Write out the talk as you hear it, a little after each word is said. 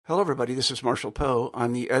Hello, everybody. This is Marshall Poe.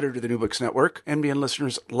 I'm the editor of the New Books Network. NBN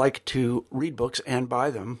listeners like to read books and buy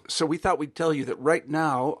them. So we thought we'd tell you that right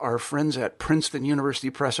now, our friends at Princeton University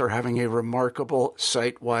Press are having a remarkable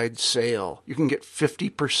site-wide sale. You can get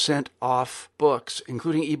 50% off books,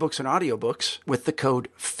 including ebooks and audiobooks, with the code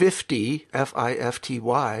 50,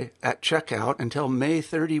 F-I-F-T-Y, at checkout until May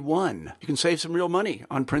 31. You can save some real money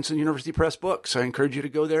on Princeton University Press books. I encourage you to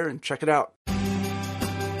go there and check it out.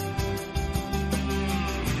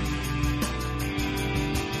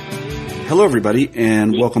 Hello, everybody,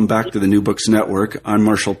 and welcome back to the New Books Network. I'm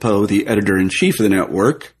Marshall Poe, the editor-in-chief of the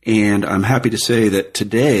network, and I'm happy to say that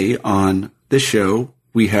today on this show,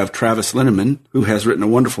 we have Travis Linneman, who has written a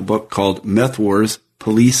wonderful book called Meth Wars,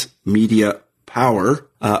 Police, Media, Power.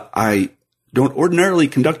 I don't ordinarily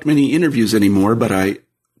conduct many interviews anymore, but I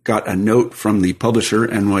got a note from the publisher,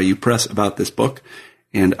 NYU Press, about this book,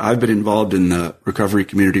 and I've been involved in the recovery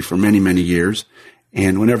community for many, many years,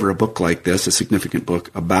 and whenever a book like this, a significant book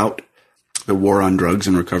about the war on drugs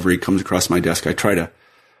and recovery, comes across my desk, I try to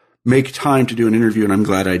make time to do an interview, and I'm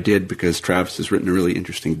glad I did because Travis has written a really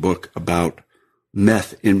interesting book about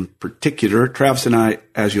meth in particular. Travis and I,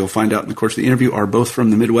 as you'll find out in the course of the interview, are both from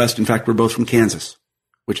the Midwest. In fact, we're both from Kansas,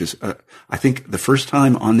 which is, I think, the first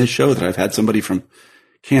time on this show that I've had somebody from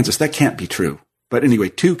Kansas. That can't be true. But anyway,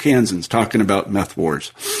 two Kansans talking about meth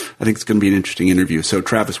wars. I think it's going to be an interesting interview. So,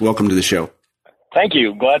 Travis, welcome to the show. Thank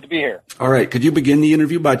you. Glad to be here. All right. Could you begin the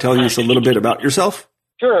interview by telling us a little bit about yourself?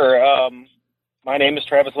 Sure. My name is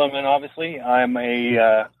Travis Linneman, obviously. I'm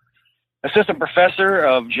a assistant professor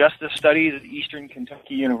of justice studies at Eastern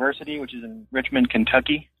Kentucky University, which is in Richmond,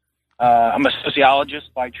 Kentucky. I'm a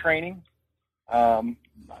sociologist by training. I'm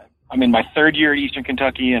in my third year at Eastern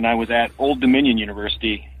Kentucky, and I was at Old Dominion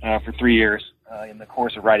University for 3 years in the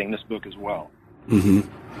course of writing this book as well. Mm-hmm.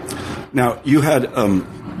 Now, you had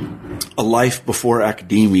a life before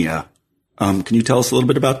academia. Can you tell us a little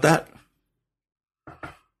bit about that?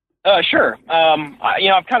 Sure. I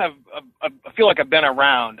feel like I've been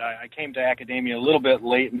around. I came to academia a little bit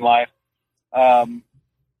late in life.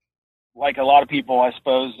 Like a lot of people, I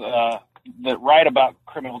suppose, that write about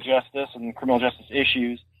criminal justice and criminal justice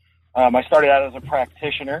issues. I started out as a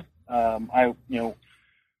practitioner. I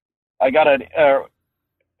got an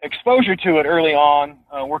exposure to it early on,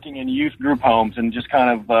 working in youth group homes, and just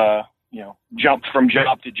kind of, jumped from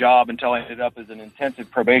job to job until I ended up as an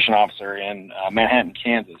intensive probation officer in Manhattan,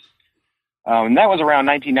 Kansas. And that was around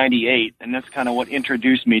 1998, and that's kind of what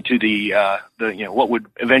introduced me to the what would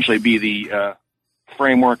eventually be the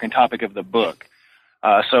framework and topic of the book.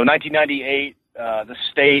 So 1998, the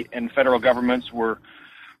state and federal governments were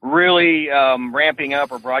really ramping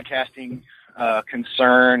up or broadcasting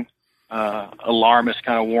concern, alarmist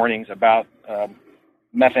kind of warnings about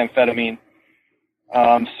methamphetamine.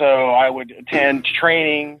 So I would attend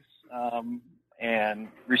trainings and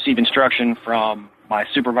receive instruction from my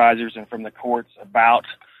supervisors and from the courts about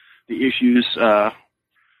the issues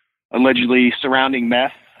allegedly surrounding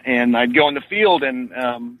meth. And I'd go in the field and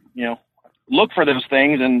look for those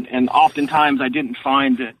things. And oftentimes I didn't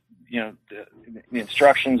find that the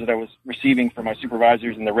instructions that I was receiving from my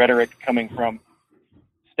supervisors and the rhetoric coming from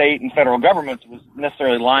state and federal governments was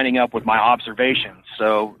necessarily lining up with my observations.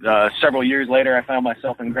 So several years later, I found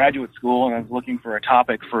myself in graduate school, and I was looking for a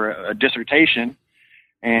topic for a dissertation,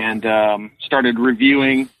 and started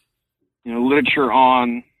reviewing literature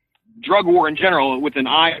on drug war in general with an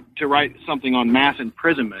eye to write something on mass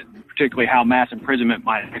imprisonment, particularly how mass imprisonment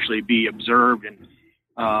might actually be observed, and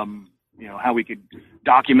how we could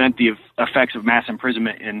document the effects of mass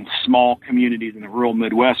imprisonment in small communities in the rural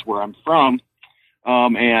Midwest where I'm from.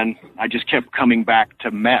 And I just kept coming back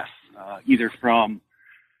to meth, either from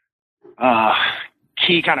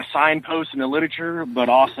key kind of signposts in the literature, but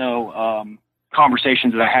also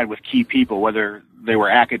conversations that I had with key people, whether they were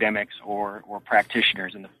academics or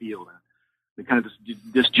practitioners in the field. The kind of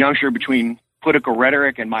this juncture between political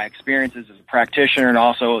rhetoric and my experiences as a practitioner, and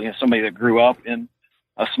also somebody that grew up in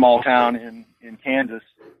a small town in Kansas,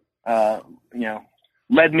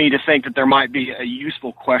 led me to think that there might be a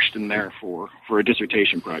useful question there for a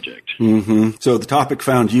dissertation project. Mm-hmm. So the topic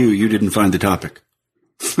found you. You didn't find the topic.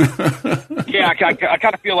 Yeah, I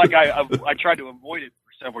kind of feel like I tried to avoid it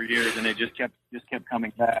for several years, and it just kept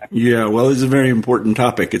coming back. Yeah, well, it's a very important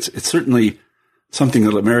topic. It's certainly something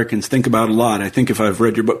that Americans think about a lot. I think if I've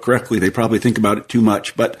read your book correctly, they probably think about it too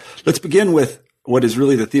much. But let's begin with what is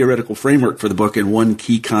really the theoretical framework for the book and one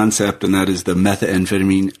key concept, and that is the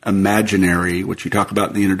methamphetamine imaginary, which you talk about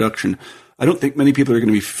in the introduction. I don't think many people are going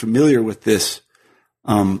to be familiar with this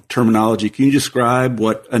terminology. Can you describe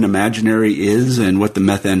what an imaginary is and what the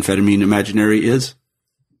methamphetamine imaginary is?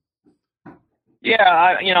 Yeah,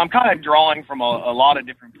 I'm kind of drawing from a lot of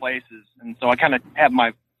different places, and so I kind of have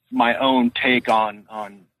my own take on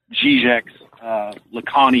Zizek's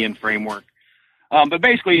Lacanian framework. But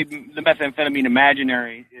basically, the methamphetamine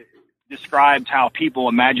imaginary describes how people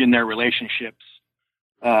imagine their relationships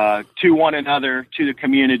to one another, to the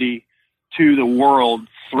community, to the world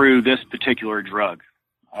through this particular drug.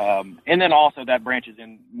 And then also that branches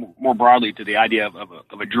in more broadly to the idea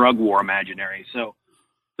of a drug war imaginary. So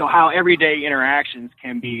how everyday interactions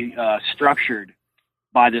can be structured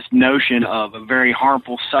by this notion of a very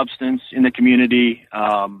harmful substance in the community,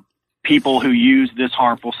 people who use this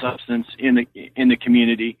harmful substance in the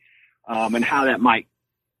community, and how that might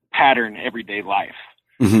pattern everyday life.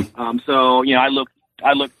 Mm-hmm. So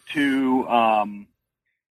I look to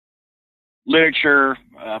literature,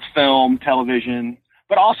 film, television,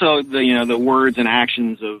 but also the words and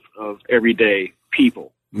actions of everyday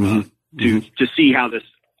people to see how this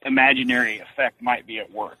imaginary effect might be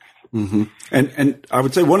at work. Mm-hmm. And I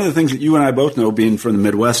would say one of the things that you and I both know, being from the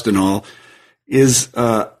Midwest and all, is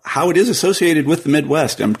how it is associated with the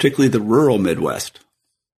Midwest, and particularly the rural Midwest.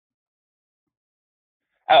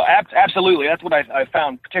 Oh, absolutely. That's what I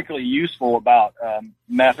found particularly useful about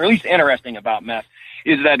meth, or at least interesting about meth,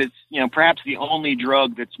 is that it's perhaps the only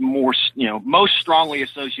drug that's most strongly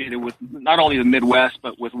associated with not only the Midwest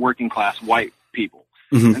but with working class white people.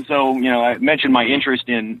 Mm-hmm. And so, I mentioned my interest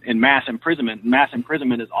in mass imprisonment. Mass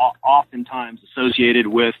imprisonment is oftentimes associated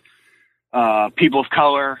with people of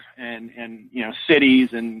color and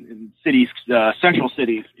cities and cities, central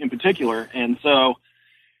cities in particular. And so,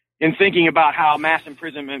 in thinking about how mass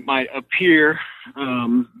imprisonment might appear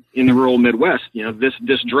in the rural Midwest,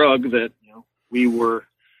 this drug that we were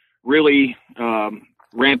really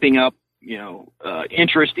ramping up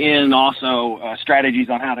interest in, also strategies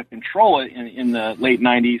on how to control it in the late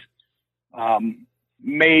 90s,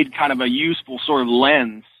 made kind of a useful sort of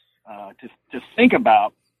lens to think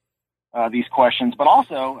about these questions, but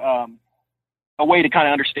also a way to kind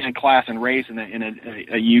of understand class and race in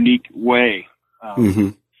a unique way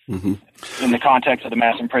in the context of the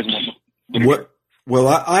mass imprisonment. Well,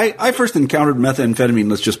 I first encountered methamphetamine,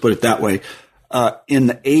 let's just put it that way, in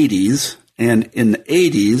the 80s. And in the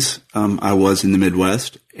 80s, I was in the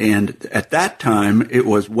Midwest, and at that time, it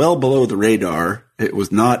was well below the radar. It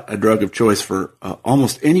was not a drug of choice for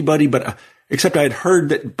almost anybody, but except I had heard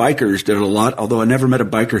that bikers did it a lot, although I never met a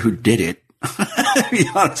biker who did it. To be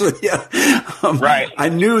honest with you. Right. I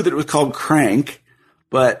knew that it was called crank,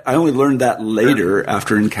 but I only learned that later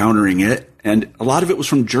after encountering it, and a lot of it was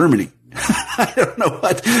from Germany. I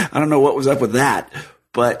don't know what was up with that,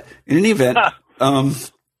 but in any event,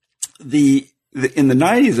 in the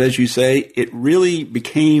 90s, as you say, it really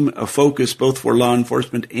became a focus both for law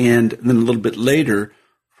enforcement and then a little bit later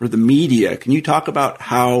for the media. Can you talk about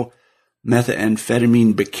how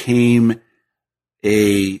methamphetamine became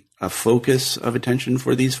a focus of attention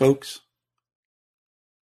for these folks?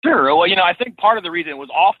 Sure. Well, I think part of the reason it was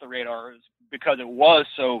off the radar is because it was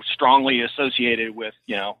so strongly associated with,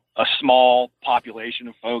 a small population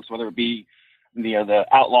of folks, whether it be the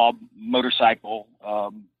outlaw motorcycle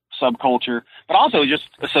subculture, but also just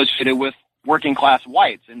associated with working class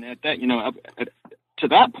whites. And at that, to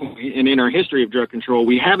that point, and in our history of drug control,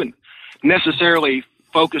 we haven't necessarily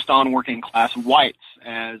focused on working class whites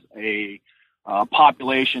as a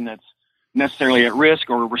population that's necessarily at risk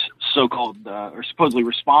or so-called or supposedly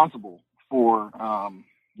responsible for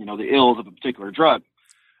the ills of a particular drug.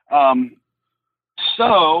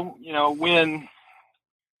 So when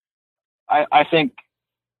I think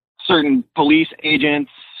certain police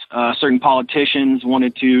agents, certain politicians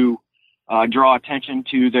wanted to draw attention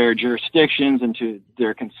to their jurisdictions and to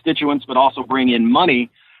their constituents, but also bring in money,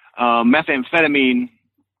 methamphetamine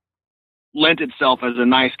lent itself as a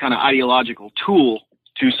nice kind of ideological tool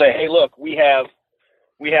to say, hey, look, we have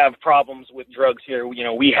problems with drugs here.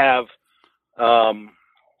 We have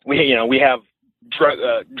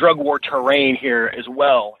drug war terrain here as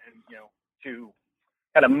well, and to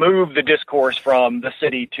kind of move the discourse from the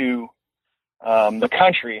city to the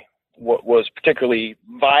country was particularly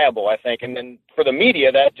viable, I think. And then for the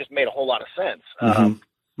media, that just made a whole lot of sense.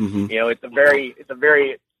 It's a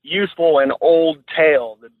very useful and old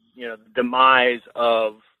tale, the demise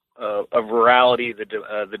of rurality,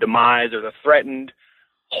 the demise or the threatened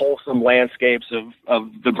wholesome landscapes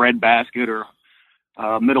of the breadbasket or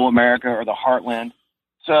middle America or the heartland.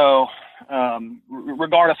 So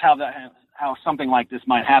regardless how something like this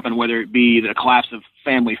might happen, whether it be the collapse of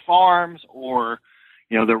family farms or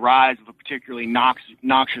the rise of a particularly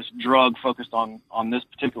noxious drug focused on this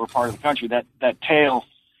particular part of the country, that tale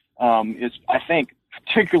is, I think,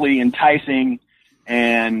 particularly enticing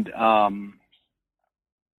and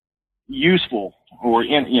useful or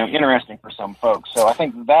interesting for some folks. So I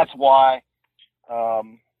think that's why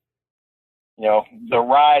the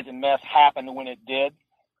rise in meth happened when it did,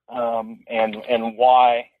 and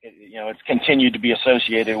why it's continued to be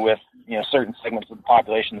associated with certain segments of the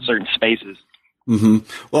population, certain spaces. Mm-hmm.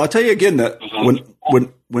 Well, I'll tell you again that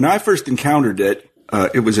when I first encountered it,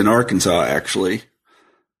 it was in Arkansas actually,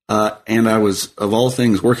 and I was, of all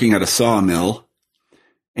things, working at a sawmill,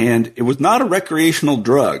 and it was not a recreational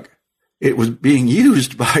drug. It was being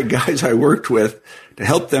used by guys I worked with to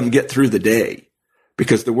help them get through the day,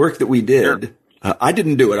 because the work that we did, I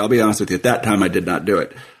didn't do it. I'll be honest with you. At that time, I did not do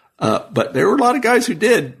it. But there were a lot of guys who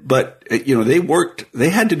did, but they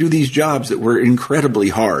had to do these jobs that were incredibly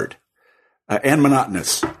hard, and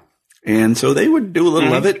monotonous. And so they would do a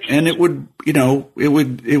little of it, and it would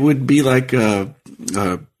be like, it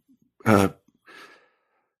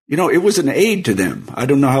was an aid to them. I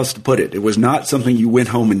don't know how else to put it. It was not something you went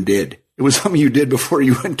home and did. It was something you did before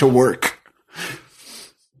you went to work.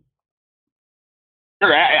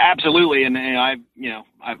 Sure, absolutely. And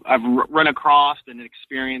I've run across and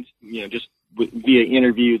experienced, just via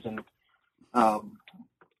interviews and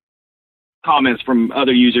comments from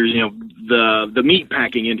other users, the meat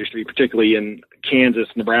packing industry, particularly in Kansas,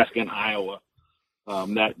 Nebraska, and Iowa.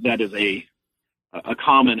 That is a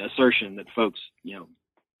common assertion that folks,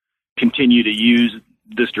 continue to use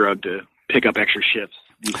this drug to pick up extra shifts.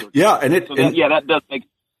 Yeah, that does make.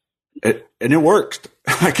 And it worked.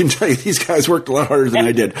 I can tell you, these guys worked a lot harder than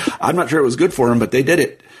I did. I'm not sure it was good for them, but they did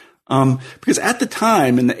it. Because at the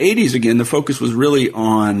time, in the 80s, again, the focus was really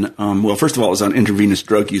on, first of all, it was on intravenous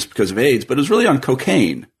drug use because of AIDS, but it was really on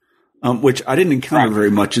cocaine, which I didn't encounter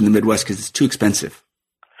very much in the Midwest because it's too expensive.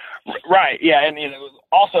 Right. Yeah. And it was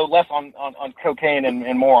also less on cocaine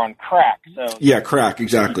and more on crack. So yeah, crack.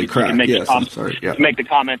 Exactly. Crack. Yes. I'm sorry. Yeah. Make the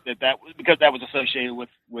comment that because that was associated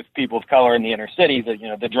with people of color in the inner city, that,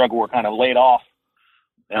 the drug war kind of laid off,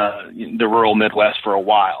 the rural Midwest for a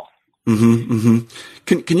while. Mm-hmm,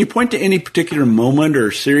 mm-hmm. Can you point to any particular moment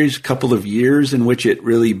or series, couple of years in which it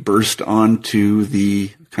really burst onto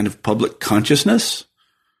the kind of public consciousness?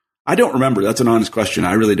 I don't remember. That's an honest question.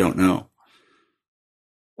 I really don't know.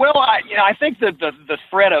 Well, I think that the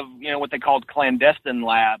threat of what they called clandestine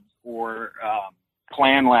labs or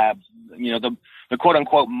Klan labs, the quote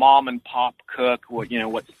unquote mom and pop cook, what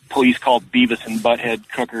police called Beavis and Butthead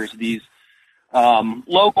cookers, these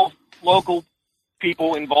local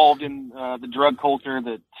people involved in the drug culture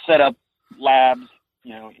that set up labs,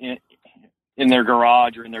 in their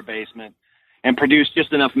garage or in their basement and produce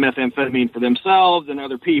just enough methamphetamine for themselves and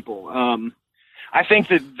other people. I think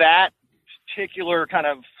that particular kind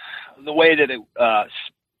of the way that it,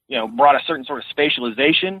 brought a certain sort of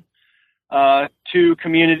spatialization to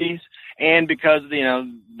communities, and because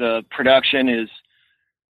the production is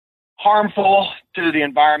harmful to the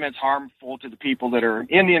environment, it's harmful to the people that are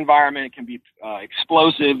in the environment. It can be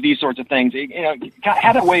explosive, these sorts of things. It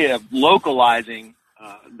had a way of localizing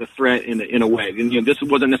the threat in a way. And, this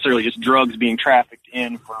wasn't necessarily just drugs being trafficked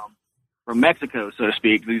in from Mexico, so to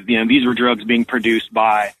speak. These were drugs being produced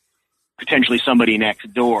by potentially somebody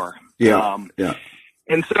next door. Yeah.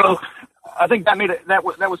 And so I think that made it, that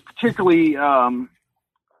was particularly kind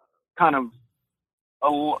of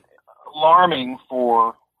alarming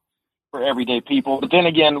for everyday people. But then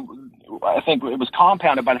again, I think it was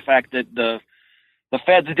compounded by the fact that the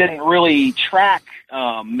feds didn't really track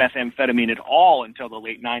methamphetamine at all until the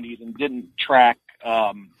late 90s, and didn't track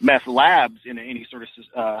meth labs in any sort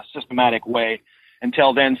of systematic way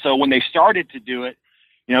until then. So when they started to do it,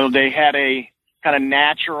 they had a kind of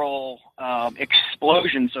natural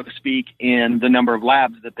explosion, so to speak, in the number of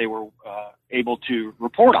labs that they were able to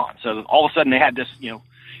report on. So all of a sudden they had this,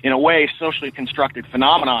 in a way, socially constructed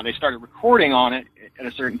phenomenon. They started recording on it at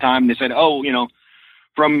a certain time, and they said,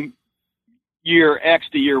 from year X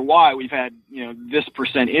to year Y, we've had, this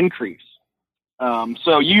percent increase.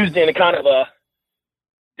 So used in a kind of a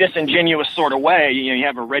disingenuous sort of way, you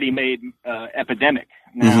have a ready-made epidemic.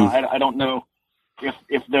 Now, I don't know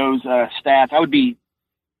if those stats, I would be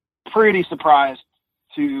pretty surprised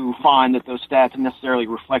to find that those stats necessarily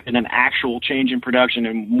reflected an actual change in production,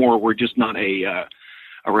 and more were just not a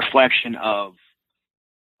reflection of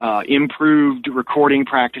improved recording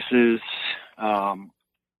practices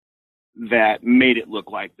that made it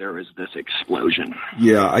look like there was this explosion.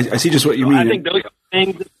 Yeah, I see just what you mean. I think those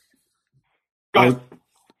things.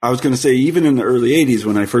 I was going to say, even in the early 80s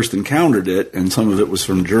when I first encountered it, and some of it was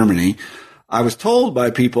from Germany, I was told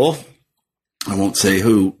by people, I won't say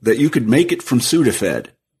who, that you could make it from Sudafed.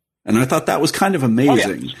 And I thought that was kind of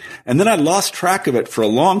amazing. Oh, yeah. And then I lost track of it for a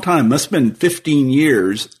long time, must have been 15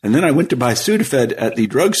 years. And then I went to buy Sudafed at the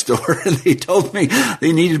drugstore and they told me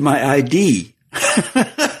they needed my ID.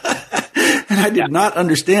 And I did not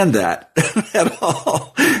understand that at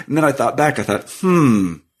all. And then I thought back,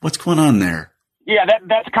 what's going on there? Yeah,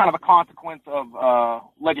 that's kind of a consequence of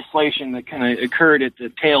legislation that kind of occurred at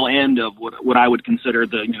the tail end of what I would consider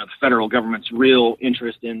the federal government's real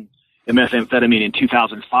interest in methamphetamine in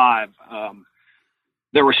 2005.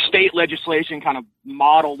 There was state legislation, kind of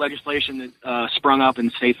model legislation that sprung up in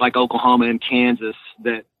states like Oklahoma and Kansas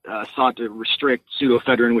that sought to restrict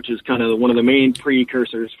pseudoephedrine, which is kind of one of the main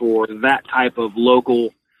precursors for that type of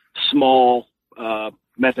local small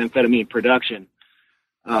methamphetamine production.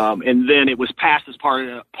 And then it was passed as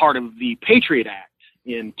part of the Patriot Act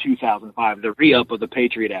in 2005, the re-up of the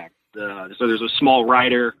Patriot Act. So there's a small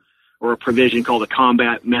rider or a provision called the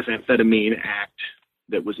Combat Methamphetamine Act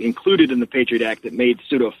that was included in the Patriot Act that made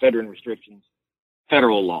pseudoephedrine restrictions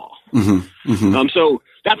federal law. Mm-hmm, mm-hmm. So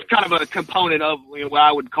that's kind of a component of what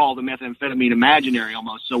I would call the methamphetamine imaginary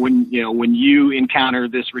almost. So when you encounter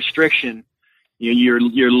this restriction, you're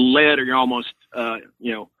led or you're almost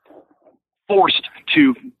forced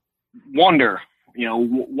to wonder,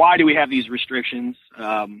 why do we have these restrictions?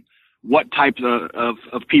 What types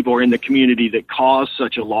of people are in the community that cause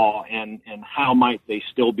such a law, and how might they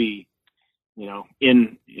still be,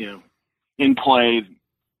 in play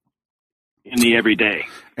in the everyday?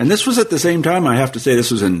 And this was at the same time, I have to say, this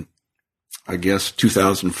was in, I guess,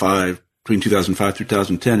 2005, between 2005 through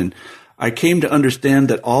 2010. And I came to understand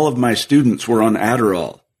that all of my students were on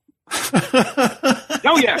Adderall.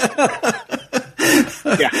 Oh, yeah.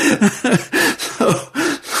 Yeah. So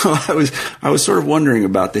I was sort of wondering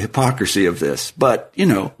about the hypocrisy of this, but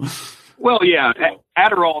Well, yeah,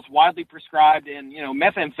 Adderall is widely prescribed, and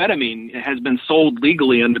methamphetamine has been sold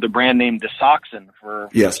legally under the brand name Desoxyn for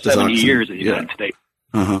 70 years in the United States.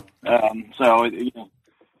 Uh-huh. So it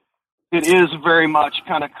is very much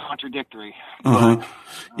kind of contradictory. Uh-huh. But,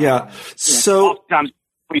 yeah. So oftentimes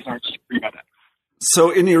police aren't free about that.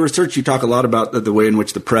 So in your research, you talk a lot about the way in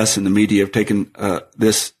which the press and the media have taken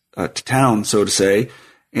this to town, so to say.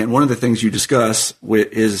 And one of the things you discuss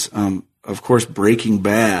is, of course, Breaking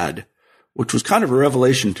Bad, which was kind of a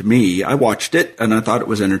revelation to me. I watched it and I thought it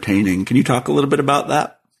was entertaining. Can you talk a little bit about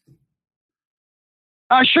that?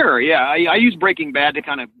 Sure. Yeah. I use Breaking Bad to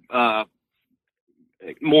kind of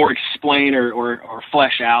more explain or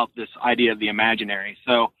flesh out this idea of the imaginary.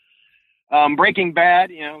 So Breaking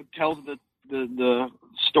Bad, tells the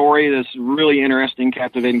story, this really interesting,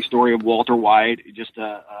 captivating story of Walter White, just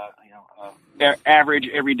average,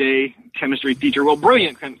 everyday chemistry teacher,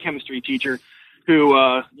 brilliant chemistry teacher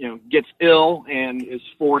who, gets ill and is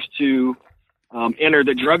forced to enter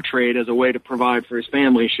the drug trade as a way to provide for his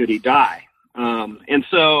family should he die. And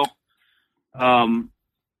so the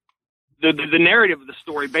narrative of the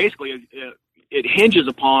story basically it hinges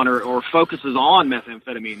upon or focuses on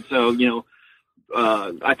methamphetamine. So,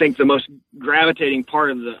 I think the most gravitating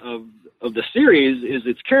part of the series is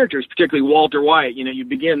its characters, particularly Walter White. You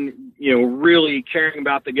begin, really caring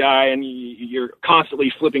about the guy, and you're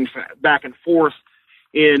constantly flipping back and forth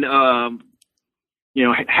in,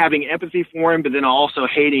 having empathy for him, but then also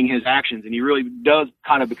hating his actions. And he really does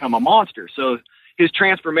kind of become a monster. So his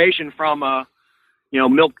transformation from a,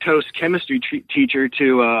 milquetoast chemistry teacher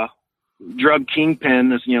to a drug kingpin,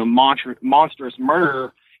 this, monstrous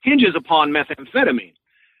murderer, hinges upon methamphetamine.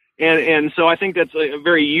 And so I think that's a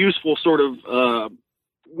very useful sort of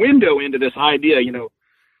window into this idea.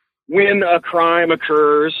 When a crime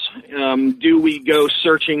occurs, do we go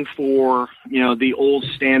searching for, the old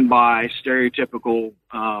standby stereotypical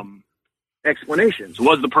explanations?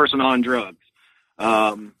 Was the person on drugs?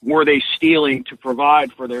 Were they stealing to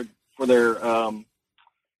provide for their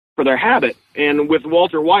habit? And with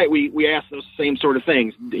Walter White, we asked those same sort of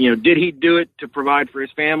things. Did he do it to provide for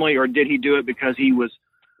his family, or did he do it because he was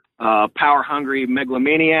power hungry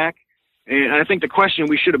megalomaniac? And I think the question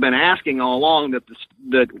we should have been asking all along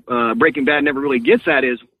that Breaking Bad never really gets at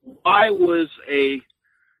is, why was a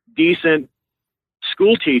decent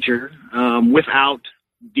school teacher without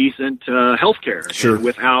decent health care, sure,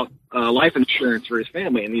 without life insurance for his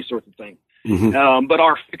family and these sorts of things? Mm-hmm. But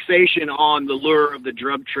our fixation on the lure of the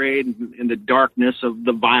drug trade and the darkness of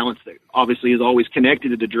the violence that obviously is always connected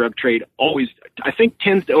to the drug trade always, I think,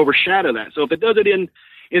 tends to overshadow that. So if it does it in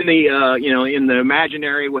the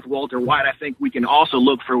imaginary with Walter White, I think we can also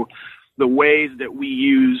look for the ways that we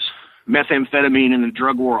use methamphetamine in the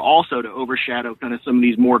drug war also to overshadow kind of some of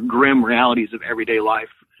these more grim realities of everyday life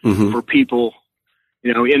mm-hmm. for people,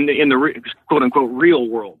 in the quote unquote real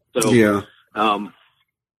world. So, yeah.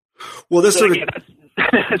 Well, this sort of.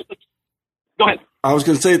 Go ahead. I was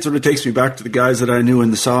going to say it sort of takes me back to the guys that I knew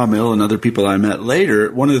in the sawmill and other people I met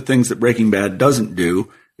later. One of the things that Breaking Bad doesn't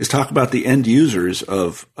do is talk about the end users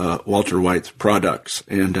of Walter White's products.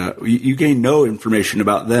 And you gain no information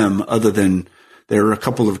about them other than there are a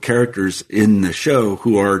couple of characters in the show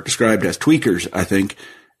who are described as tweakers, I think,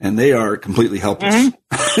 and they are completely helpless,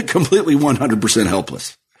 completely 100%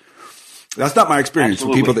 helpless. That's not my experience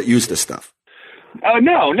with people that use this stuff.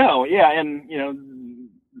 No. Yeah. And,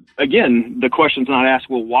 again, the question's not asked,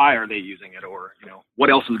 well, why are they using it? Or, what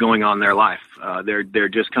else is going on in their life? They're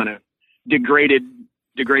just kind of degraded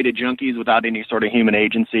junkies without any sort of human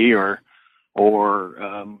agency or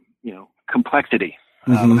complexity.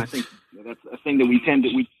 And I think that's a thing that we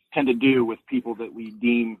tend to do with people that we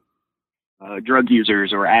deem drug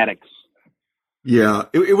users or addicts. Yeah,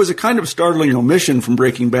 it was a kind of startling omission from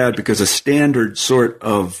Breaking Bad because a standard sort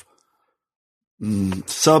of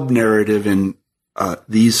sub-narrative in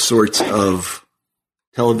these sorts of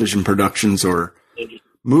television productions or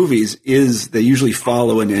movies is they usually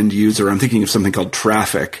follow an end user. I'm thinking of something called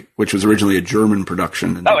Traffic, which was originally a German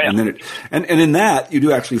production. And then and in that you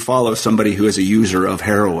do actually follow somebody who is a user of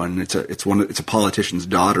heroin. It's a politician's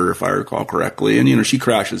daughter, if I recall correctly. And, she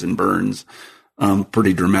crashes and burns,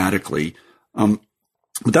 pretty dramatically. But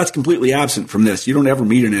that's completely absent from this. You don't ever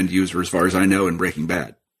meet an end user as far as I know in Breaking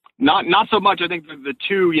Bad. Not so much. I think the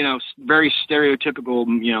two, very stereotypical,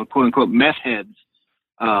 quote unquote meth heads,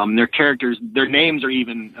 their characters, their names are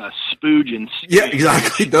even Spooge and Stooge. Yeah,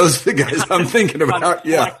 exactly. Those are the guys I'm thinking about.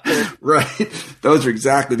 Yeah, right. Those are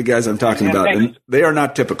exactly the guys I'm talking about. And they are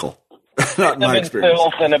not typical. Not my experience.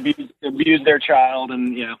 And abuse their child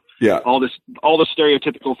and, all the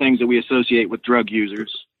stereotypical things that we associate with drug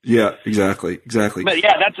users. Yeah, exactly. But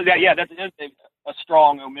that's a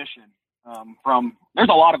strong omission. There's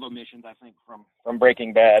a lot of omissions, I think, from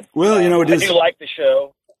Breaking Bad. Well, it is. I do like the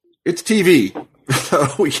show. It's TV, so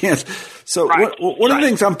we can't. So right. One of the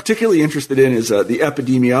things I'm particularly interested in is the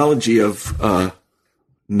epidemiology of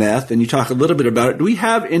meth, and you talk a little bit about it. Do we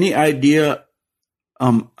have any idea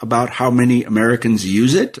about how many Americans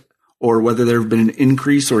use it, or whether there have been an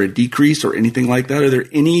increase or a decrease or anything like that? Are there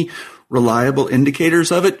any reliable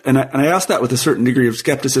indicators of it? And I ask that with a certain degree of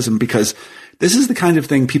skepticism because this is the kind of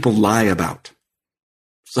thing people lie about.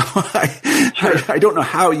 So I don't know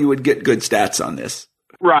how you would get good stats on this.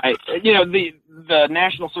 Right. The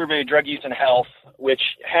National Survey of Drug Use and Health, which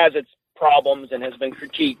has its problems and has been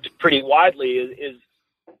critiqued pretty widely, is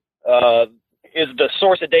the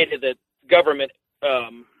source of data that government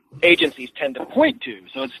agencies tend to point to.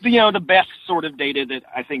 So it's the best sort of data that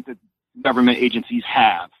I think that government agencies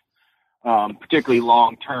have, particularly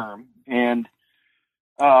long term. And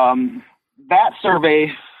that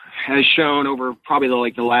survey has shown over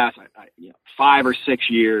probably the last 5 or 6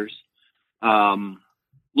 years,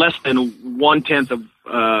 less than 1/10 of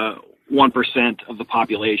 1% of the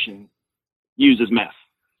population uses meth,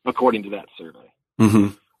 according to that survey.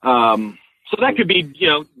 Mm-hmm. So that could be,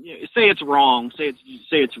 say it's wrong, say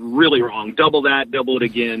it's really wrong. Double that, double it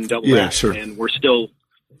again, double that, sure. And we're still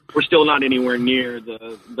not anywhere near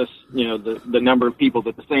the number of people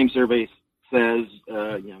that the same survey says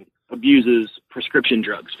abuses prescription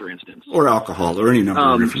drugs, for instance, or alcohol, or any number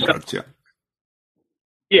of different drugs. Yeah.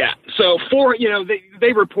 Yeah. So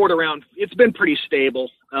they report around. It's been pretty stable.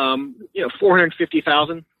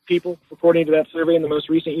 450,000 people, according to that survey in the most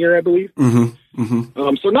recent year, I believe. Mm-hmm.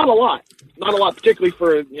 Mm-hmm. So not a lot, particularly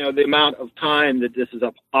for the amount of time that this is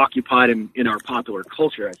occupied in our popular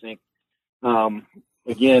culture. I think.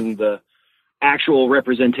 Again, the actual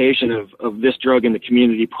representation of this drug in the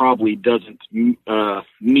community probably doesn't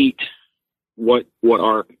meet what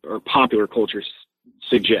our popular culture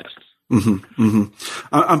suggests. Mm-hmm, mm-hmm.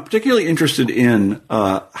 I'm particularly interested in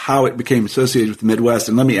how it became associated with the Midwest.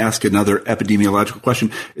 And let me ask another epidemiological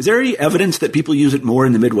question. Is there any evidence that people use it more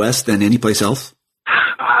in the Midwest than any place else?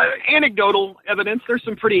 Anecdotal evidence. There's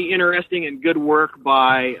some pretty interesting and good work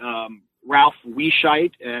by Ralph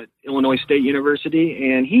Weishite at Illinois State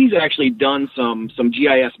University. And he's actually done some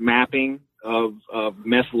GIS mapping of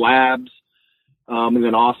meth labs and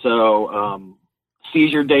then also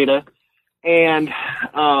seizure data. And,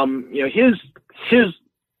 his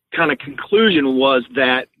kind of conclusion was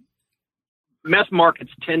that meth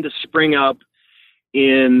markets tend to spring up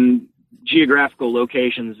in geographical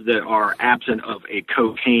locations that are absent of a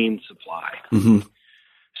cocaine supply. Mm-hmm.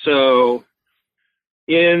 So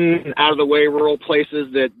in out of the way rural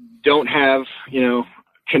places that don't have,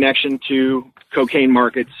 connection to cocaine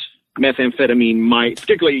markets, methamphetamine might,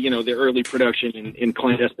 particularly, the early production in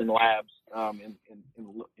clandestine labs,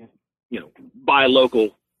 by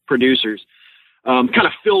local producers, kind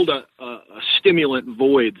of filled a stimulant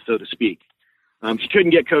void, so to speak. If you couldn't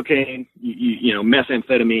get cocaine, you know,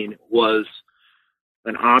 methamphetamine was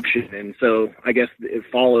an option. And so I guess it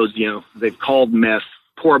follows, you know, they've called meth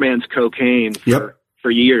poor man's cocaine for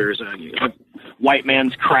years. White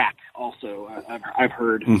man's crack also, I've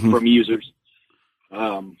heard from users.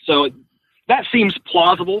 So that seems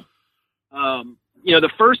plausible. You know,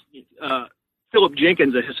 the first, Philip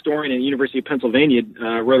Jenkins, a historian at the University of Pennsylvania,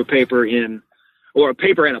 wrote a paper and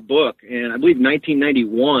a book in, I believe,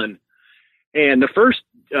 1991. And the first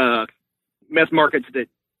meth markets that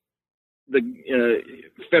the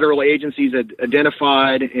federal agencies had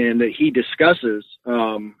identified and that he discusses,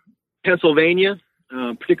 Pennsylvania,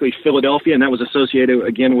 particularly Philadelphia, and that was associated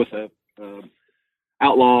again with a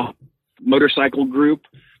outlaw motorcycle group,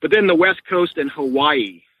 but then the West Coast and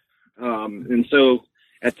Hawaii. And so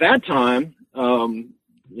at that time, you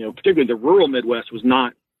know, particularly the rural Midwest was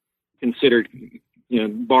not considered, you know,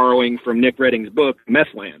 borrowing from Nick Redding's book,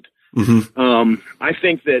 Methland. I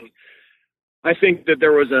think that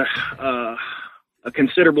there was a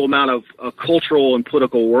considerable amount of cultural and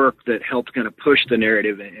political work that helped kind of push the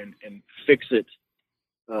narrative and fix it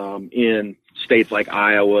in states like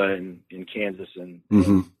Iowa and in Kansas and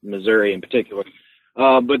Missouri in particular.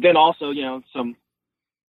 But then also, you know, some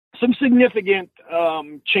significant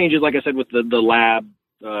changes, like I said, with the lab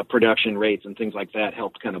production rates and things like that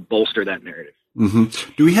helped kind of bolster that narrative.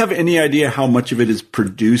 Do we have any idea how much of it is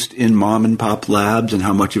produced in mom and pop labs and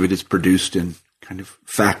how much of it is produced in kind of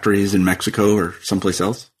factories in Mexico or someplace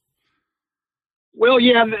else? Well,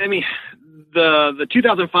 yeah, I mean, the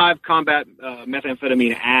 2005 Combat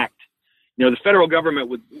Methamphetamine Act, you know, the federal government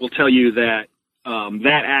will tell you that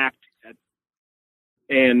that act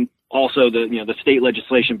and also the state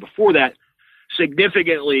legislation before that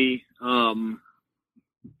significantly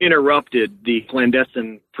interrupted the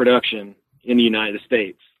clandestine production in the United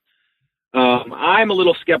States. I'm a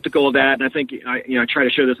little skeptical of that, and I think I try to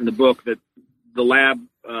show this in the book that the lab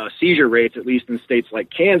seizure rates, at least in states like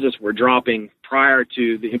Kansas, were dropping prior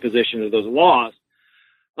to the imposition of those laws.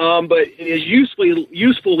 But it is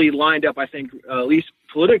usefully lined up, I think, at least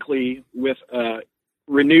politically, with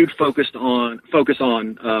renewed focus on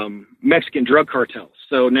Mexican drug cartels.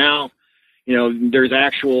 So now, you know, there's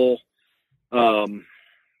actual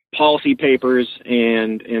policy papers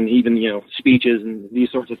and even, you know, speeches and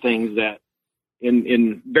these sorts of things that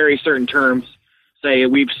in very certain terms say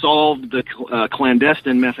we've solved the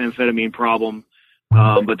clandestine methamphetamine problem,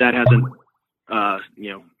 but that hasn't,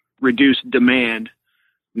 you know, reduced demand.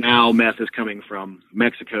 Now meth is coming from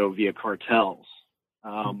Mexico via cartels.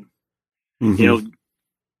 You know,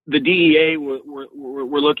 the DEA,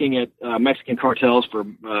 we're looking at Mexican cartels for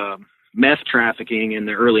meth trafficking in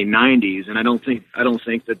the early 90s, and I don't think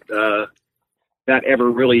that that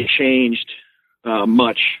ever really changed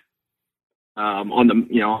much on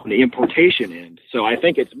the importation end. So I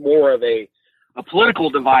think it's more of a political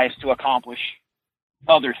device to accomplish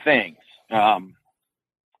other things,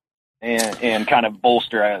 and kind of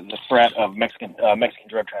bolster the threat of Mexican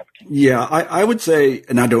drug trafficking. Yeah, I would say,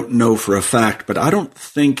 and I don't know for a fact, but I don't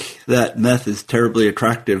think that meth is terribly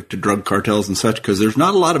attractive to drug cartels and such because there's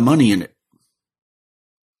not a lot of money in it.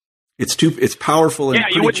 It's powerful and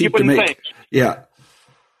pretty cheap to make. Yeah.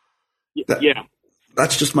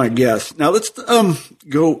 That's just my guess. Now let's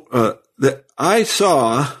go. I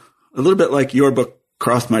saw a little bit like your book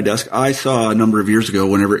crossed my desk. I saw a number of years ago,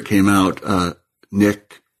 whenever it came out,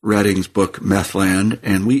 Nick Redding's book Methland,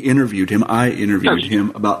 and we interviewed him. I interviewed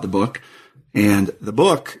him about the book, and the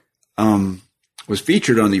book was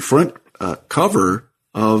featured on the front cover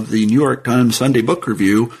of the New York Times Sunday Book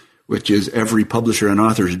Review, which is every publisher and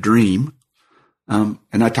author's dream. And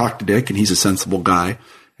I talked to Dick, and he's a sensible guy.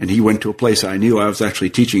 And he went to a place I knew. I was actually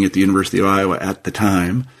teaching at the University of Iowa at the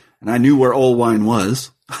time, and I knew where Old Wine was.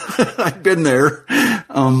 I'd been there.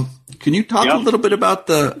 Can you talk a little bit about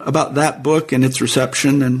that book and its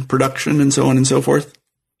reception and production and so on and so forth?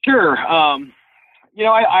 Sure. You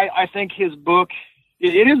know, I think his book,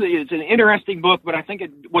 it's an interesting book, but I think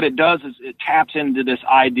what it does is it taps into this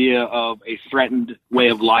idea of a threatened way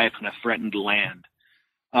of life and a threatened land.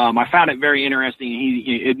 I found it very interesting.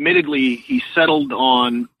 He settled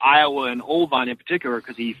on Iowa and Old Vine in particular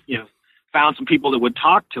because he, you know, found some people that would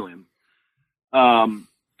talk to him.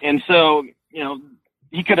 And so, you know,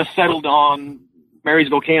 he could have settled on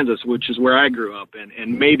Marysville, Kansas, which is where I grew up,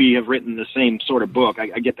 and maybe have written the same sort of book. I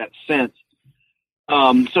get that sense.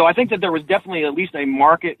 So I think that there was definitely at least a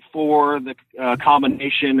market for the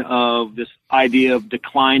combination of this idea of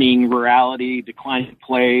declining rurality, declining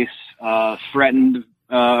place, threatened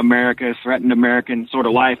America, threatened American sort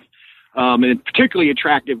of life, and particularly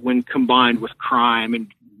attractive when combined with crime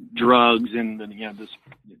and drugs and this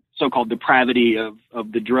so-called depravity of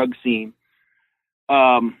the drug scene.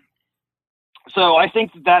 So I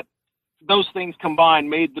think that those things combined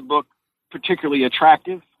made the book particularly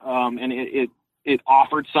attractive, and it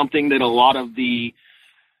offered something that a lot of the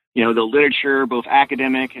literature, both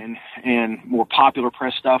academic and more popular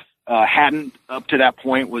press stuff, hadn't up to that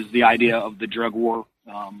point, was the idea of the drug war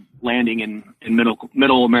landing in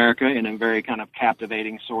middle America in a very kind of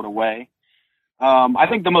captivating sort of way. I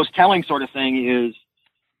think the most telling sort of thing is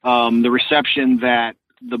the reception that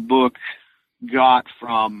the book got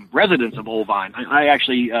from residents of Oelwein. I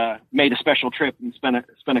actually made a special trip and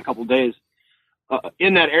spent a couple days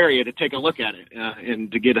in that area to take a look at it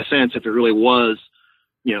and to get a sense if it really was,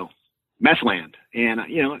 meth land. And,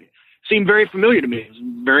 it seemed very familiar to me. It was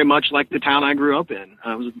very much like the town I grew up in.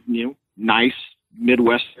 It was, nice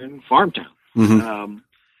Midwestern farm town. Mm-hmm.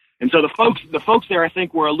 And so the folks there, I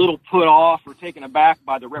think, were a little put off or taken aback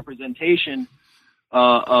by the representation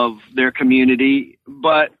of their community.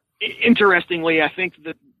 But interestingly, I think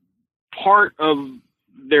that part of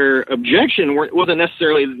their objection wasn't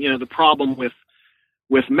necessarily, the problem with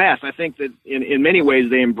meth. I think that in many ways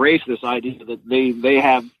they embrace this idea that they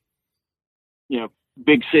have,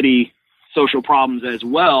 big city social problems as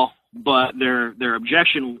well, but their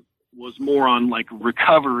objection was more on like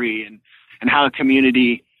recovery and how the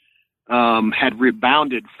community had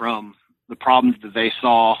rebounded from the problems that they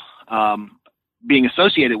saw being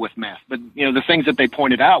associated with meth. But, the things that they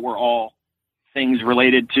pointed out were all things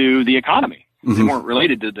related to the economy. Mm-hmm. They weren't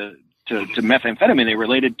related to methamphetamine. They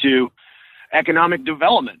related to economic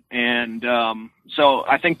development. And so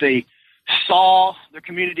I think they saw the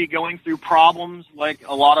community going through problems like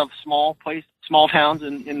a lot of small towns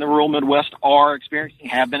in the rural Midwest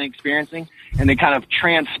have been experiencing, and they kind of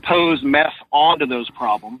transposed meth onto those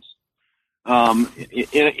problems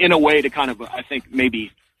in a way to kind of, I think,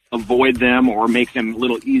 maybe avoid them or make them a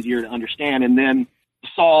little easier to understand, and then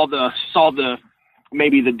saw the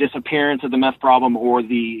maybe the disappearance of the meth problem or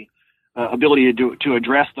the ability to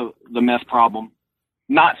address the meth problem,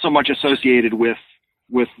 not so much associated with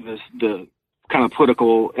the kind of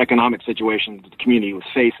political economic situation that the community was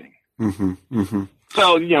facing. Mm-hmm, mm-hmm.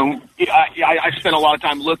 So, I spent a lot of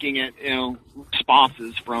time looking at,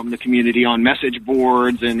 responses from the community on message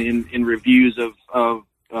boards and in reviews of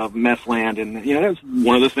meth land. And, that's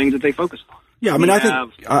one of the things that they focused on. Yeah. I mean,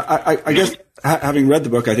 I guess having read the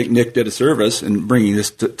book, I think Nick did a service in bringing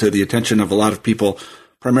this to the attention of a lot of people,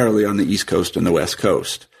 primarily on the East Coast and the West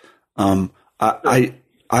Coast. I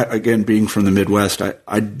again, being from the Midwest,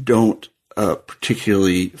 I don't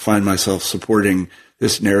particularly find myself supporting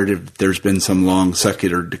this narrative that there's been some long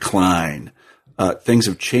secular decline. Things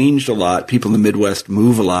have changed a lot. People in the Midwest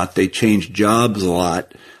move a lot. They change jobs a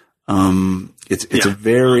lot. It's a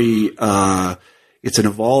very, it's an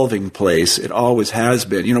evolving place. It always has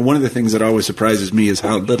been. One of the things that always surprises me is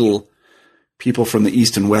how little people from the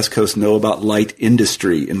East and West Coast know about light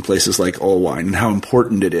industry in places like Oelwein and how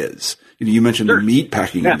important it is. You mentioned the meat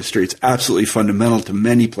packing industry. It's absolutely fundamental to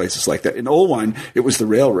many places like that. In Oelwein, it was the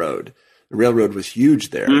railroad. The railroad was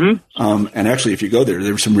huge there. Mm-hmm. And actually, if you go there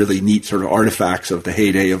were some really neat sort of artifacts of the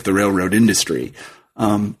heyday of the railroad industry.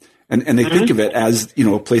 And they think of it as,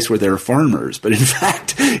 a place where there are farmers. But in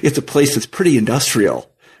fact, it's a place that's pretty industrial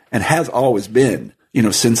and has always been,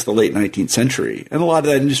 since the late 19th century. And a lot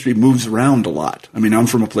of that industry moves around a lot. I mean, I'm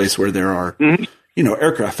from a place where there are,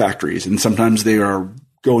 aircraft factories, and sometimes they are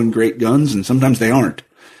going great guns and sometimes they aren't.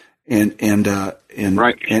 And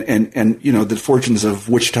right. And the fortunes of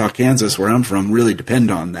Wichita, Kansas, where I'm from, really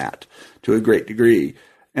depend on that to a great degree.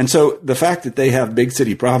 And so the fact that they have big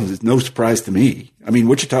city problems is no surprise to me. I mean,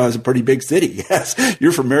 Wichita is a pretty big city. Yes.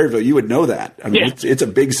 You're from Maryville. You would know that. I mean, it's a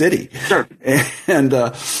big city. Sure. And,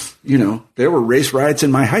 there were race riots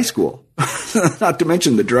in my high school, not to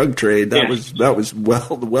mention the drug trade. That was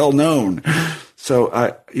well known. So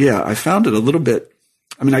I found it a little bit,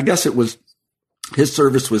 I mean, I guess it was, his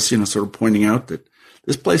service was, sort of pointing out that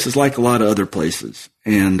this place is like a lot of other places,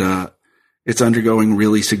 and it's undergoing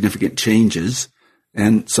really significant changes,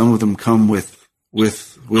 and some of them come with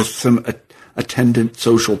some attendant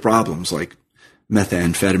social problems like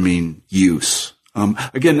methamphetamine use.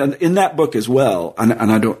 Again, in that book as well, and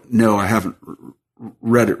I don't know, I haven't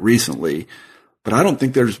read it recently, but I don't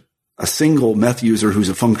think there's a single meth user who's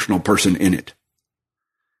a functional person in it.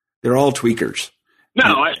 They're all tweakers.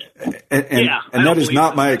 No, and that is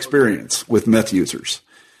not my experience with meth users,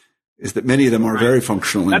 is that many of them are very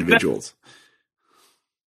functional individuals.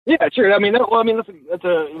 Yeah, sure. I mean, that's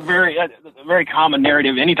a very common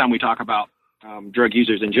narrative anytime we talk about drug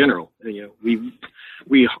users in general.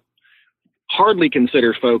 We hardly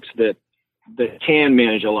consider folks that can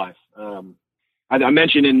manage a life. I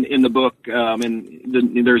mentioned in the book,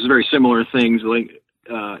 and there's very similar things like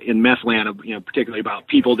in meth land, particularly about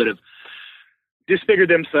people that have disfigured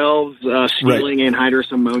themselves, stealing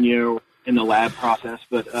anhydrous ammonia in the lab process.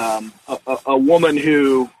 But a woman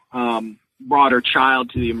who brought her child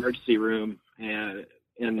to the emergency room and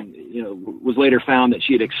was later found that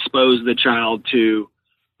she had exposed the child to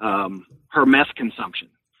her meth consumption.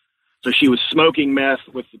 So she was smoking meth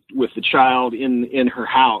with the child in her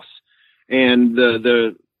house, and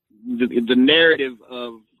the narrative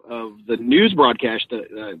of the news broadcast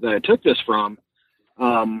that I took this from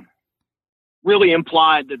really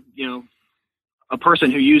implied that a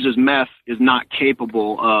person who uses meth is not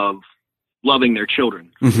capable of loving their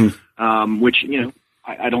children, which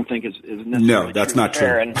I don't think is necessarily no, that's not true.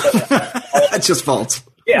 And, that's just false.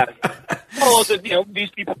 Yeah. Well, these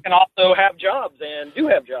people can also have jobs and do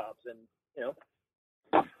have jobs, and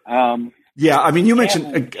yeah, I mean, you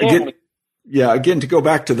mentioned again to go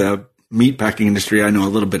back to the meatpacking industry. I know a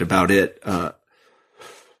little bit about it. I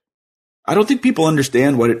don't think people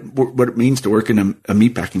understand what it means to work in a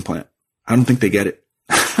meatpacking plant. I don't think they get it.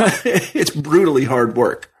 It's brutally hard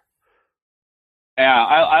work. Yeah,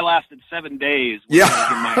 I lasted 7 days when I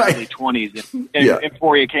was in my early 20s in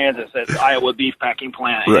Emporia, Kansas, at Iowa Beef Packing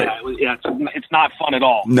Plant. Right. It's not fun at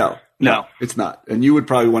all. No, it's not. And you would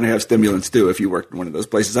probably want to have stimulants too if you worked in one of those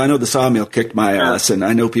places. I know the sawmill kicked my ass, and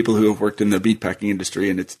I know people who have worked in the meat packing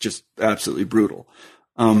industry, and it's just absolutely brutal.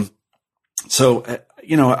 So I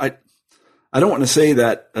don't want to say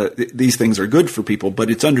that these things are good for people,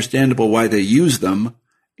 but it's understandable why they use them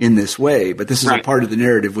in this way. But this is a part of the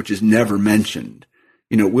narrative which is never mentioned.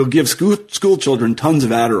 We'll give school children tons of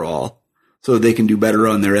Adderall so they can do better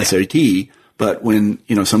on their SAT. But when,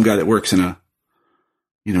 some guy that works in a,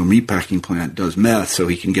 meatpacking plant does meth so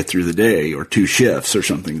he can get through the day or 2 shifts or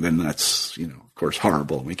something, then that's, of course,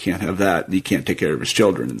 horrible. We can't have that. And he can't take care of his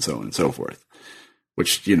children and so on and so forth,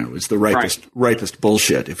 which, is the ripest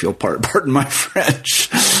bullshit, if you'll pardon my French.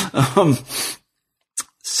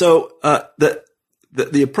 So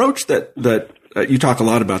the approach that you talk a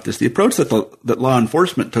lot about this. The approach that law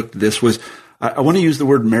enforcement took to this was, I want to use the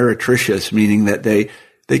word meretricious, meaning that they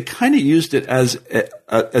kind of used it as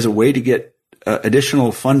a way to get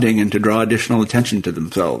additional funding and to draw additional attention to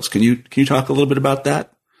themselves. Can you talk a little bit about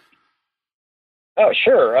that? Oh,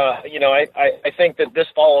 sure. I think that this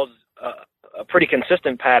follows a pretty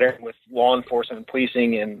consistent pattern with law enforcement and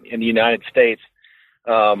policing in the United States.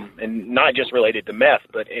 And not just related to meth,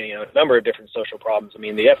 but a number of different social problems. I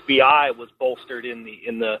mean, the FBI was bolstered in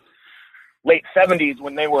the late 70s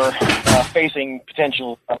when they were facing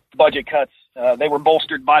potential budget cuts. They were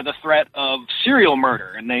bolstered by the threat of serial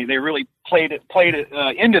murder, and they really played it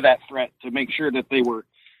into that threat to make sure that they were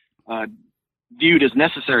viewed as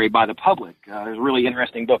necessary by the public. There's a really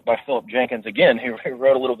interesting book by Philip Jenkins again, who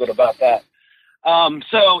wrote a little bit about that.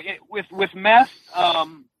 With meth.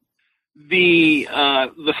 The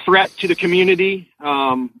threat to the community,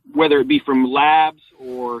 whether it be from labs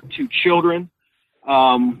or to children,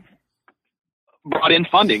 brought in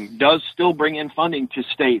funding, does still bring in funding to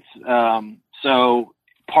states. So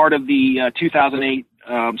part of the 2008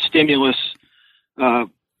 stimulus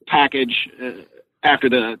package after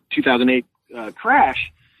the 2008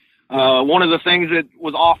 crash, one of the things that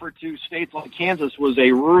was offered to states like Kansas was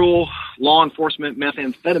a rural law enforcement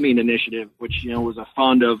methamphetamine initiative, which, was a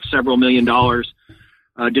fund of several $1 million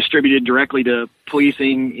distributed directly to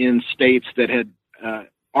policing in states that had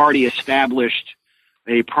already established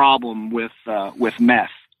a problem with meth.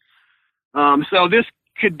 So this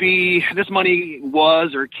money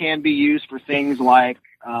was or can be used for things like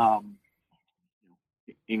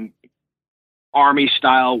in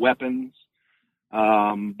Army-style weapons,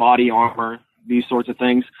 body armor, these sorts of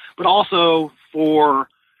things, but also for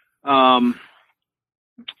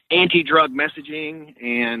anti-drug messaging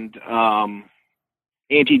and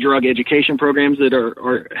anti-drug education programs that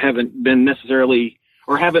haven't been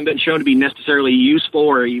shown to be necessarily useful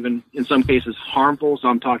or even in some cases harmful. So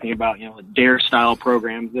I'm talking about DARE-style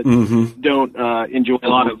programs that don't enjoy a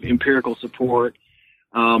lot of empirical support.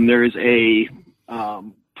 There is a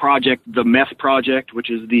project, the Meth Project, which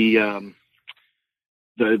is the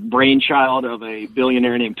brainchild of a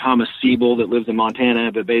billionaire named Thomas Siebel that lives in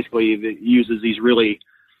Montana, but basically it uses these really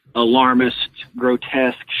alarmist,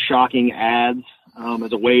 grotesque, shocking ads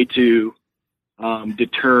as a way to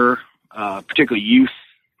deter particularly youth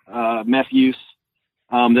meth use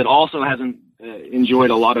that also hasn't enjoyed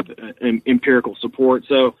a lot of empirical support.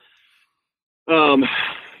 So,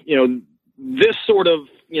 this sort of,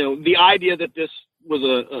 the idea that this was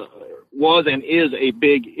was and is a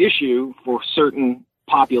big issue for certain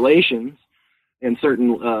populations and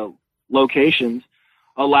certain locations,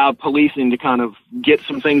 allowed policing to kind of get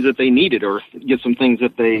some things that they needed or get some things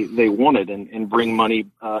that they wanted and bring money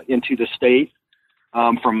into the state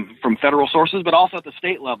from federal sources, but also at the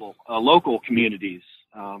state level. Local communities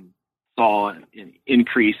saw an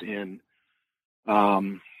increase in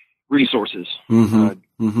resources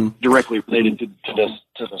directly related to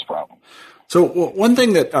this problem. So one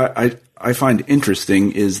thing that I find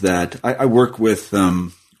interesting is that I work with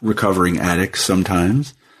recovering addicts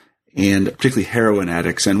sometimes, and particularly heroin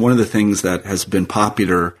addicts. And one of the things that has been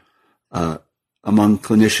popular among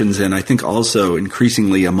clinicians, and I think also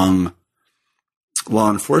increasingly among law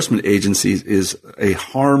enforcement agencies, is a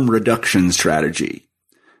harm reduction strategy.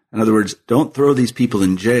 In other words, don't throw these people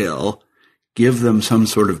in jail, give them some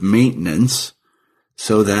sort of maintenance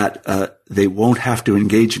so that they won't have to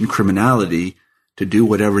engage in criminality to do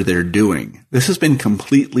whatever they're doing. This has been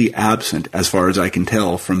completely absent, as far as I can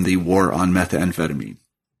tell, from the war on methamphetamine.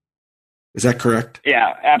 Is that correct?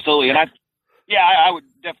 Yeah, absolutely. And I would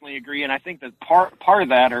definitely agree. And I think that part of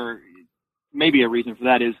that, or maybe a reason for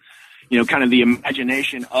that, is, kind of the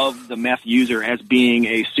imagination of the meth user as being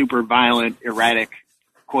a super violent, erratic,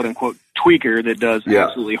 quote unquote, tweaker that does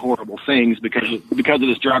absolutely horrible things because of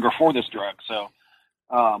this drug or for this drug. So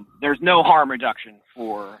there's no harm reduction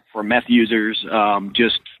for meth users,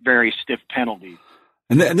 just very stiff penalties.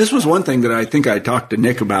 And this was one thing that I think I talked to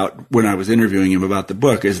Nick about when I was interviewing him about the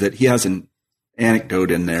book, is that he has an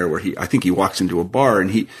anecdote in there where I think he walks into a bar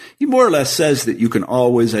and he more or less says that you can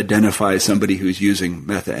always identify somebody who's using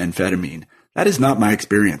methamphetamine. That is not my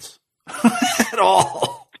experience at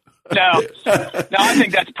all. No, I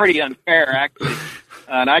think that's pretty unfair, actually.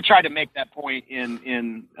 And I tried to make that point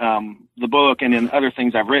in the book and in other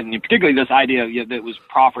things I've written, and particularly this idea that was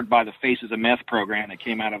proffered by the Faces of Meth program that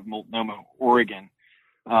came out of Multnomah, Oregon,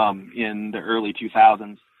 in the early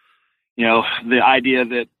 2000s. The idea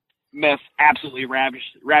that meth absolutely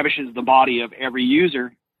ravishes the body of every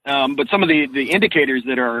user. But some of the indicators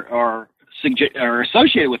that are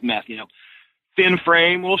associated with meth, thin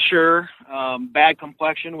frame, well, sure. Bad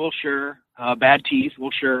complexion, well, sure. Bad teeth,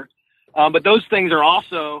 well, sure. But those things are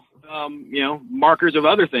also, markers of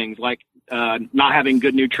other things like not having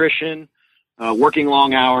good nutrition, working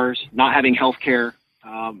long hours, not having health care.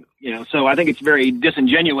 So I think it's very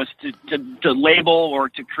disingenuous to label or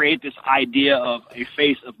to create this idea of a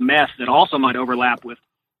face of meth that also might overlap with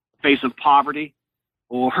face of poverty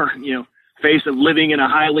or, face of living in a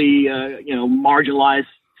highly, marginalized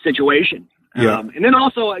situation. Yeah. And then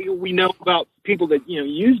also we know about people that,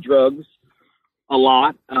 use drugs a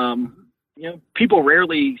lot. People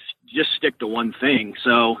rarely just stick to one thing.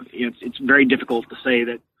 So it's very difficult to say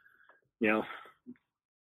that,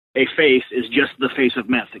 a face is just the face of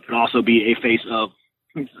meth. It could also be a face of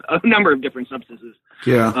a number of different substances.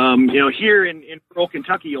 Yeah. Here in rural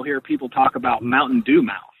Kentucky, you'll hear people talk about Mountain Dew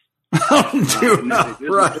mouth. Mountain Dew mouth,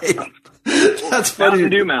 right. That's funny. Mountain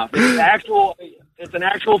Dew mouth. It's an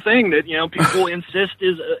actual thing that, people insist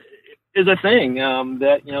is a thing,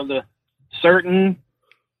 that, the certain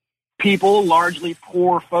people, largely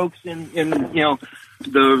poor folks in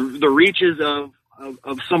the reaches of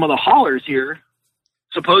some of the haulers here,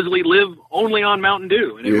 supposedly live only on Mountain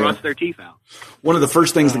Dew, and it rots their teeth out. One of the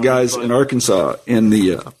first things the guys in Arkansas in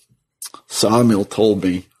the sawmill told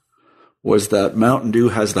me was that Mountain Dew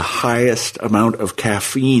has the highest amount of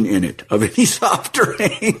caffeine in it of any soft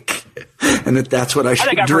drink, and that's what I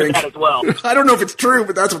should drink. I think I've heard that as well. I don't know if it's true,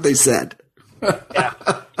 but that's what they said. Yeah,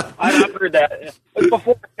 I've heard that. It was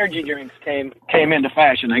before energy drinks came into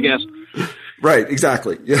fashion, I guess. Right,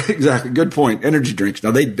 exactly. Yeah, exactly. Good point. Energy drinks.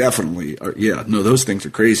 Now, they definitely are. Yeah, no, those things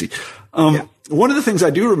are crazy. One of the things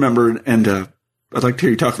I do remember, and I'd like to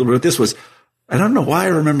hear you talk a little bit about this, was, I don't know why I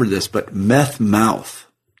remember this, but meth mouth.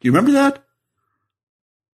 Do you remember that?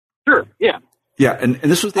 Sure, yeah. Yeah, and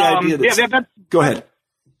this was the idea that... Go ahead.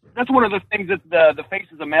 That's one of the things that the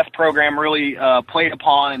Faces of Meth program really played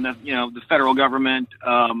upon, and the federal government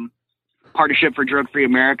Partnership for Drug-Free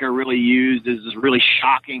America really used as this really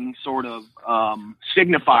shocking sort of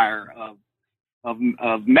signifier of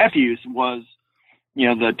meth use was,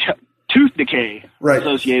 the tooth decay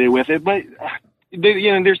associated with it. But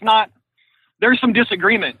there's some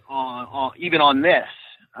disagreement on even on this.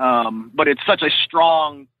 But it's such a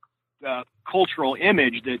strong cultural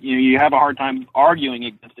image that you have a hard time arguing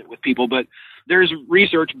against it with people. But there's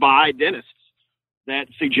research by dentists that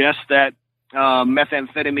suggests that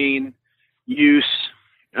methamphetamine use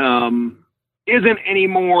isn't any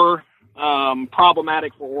more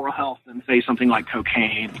problematic for oral health than, say, something like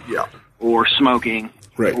cocaine or smoking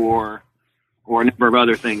or or a number of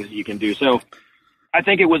other things that you can do. So I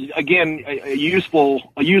think it was, again, a useful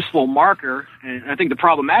marker. And I think the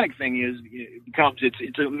problematic thing is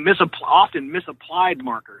it's a often misapplied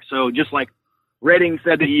marker. So just like Redding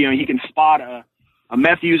said that, he can spot a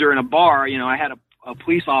meth user in a bar. I had a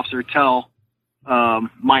police officer tell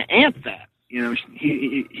my aunt that,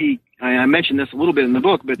 I mentioned this a little bit in the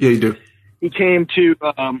book, but yeah, you do. He came to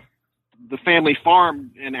the family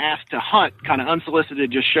farm and asked to hunt, kind of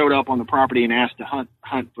unsolicited, just showed up on the property and asked to hunt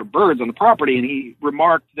for birds on the property. And he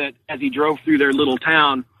remarked that as he drove through their little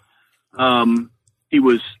town, he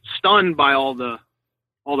was stunned by all the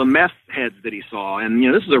meth heads that he saw. And,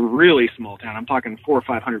 this is a really small town. I'm talking 400 or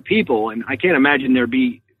 500 people. And I can't imagine there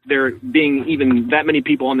being even that many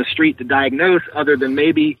people on the street to diagnose, other than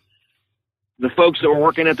maybe the folks that were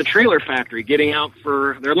working at the trailer factory getting out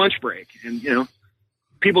for their lunch break. And,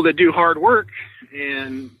 people that do hard work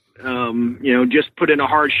and, just put in a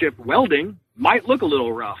hard shift welding might look a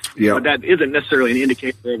little rough, yeah. But that isn't necessarily an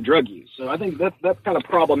indicator of drug use. So I think that's kind of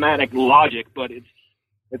problematic logic, but it's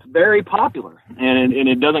very popular and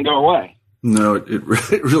it doesn't go away. No, it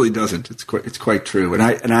really doesn't. It's quite true. And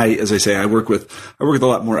I, as I say, I work with a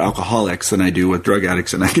lot more alcoholics than I do with drug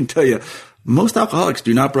addicts. And I can tell you, most alcoholics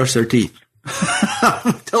do not brush their teeth.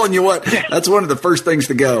 I'm telling you what, that's one of the first things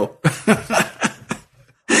to go.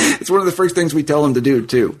 It's one of the first things we tell them to do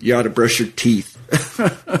too. You ought to brush your teeth.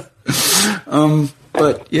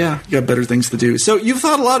 But yeah, you got better things to do. So you've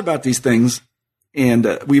thought a lot about these things, and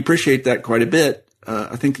we appreciate that quite a bit.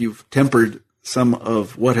 I think you've tempered some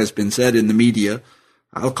of what has been said in the media.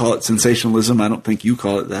 I'll call it sensationalism. I don't think you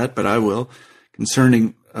call it that, but I will,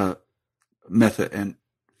 concerning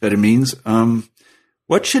methamphetamines.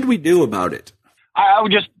 What should we do about it? I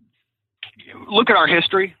would just look at our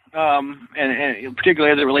history, and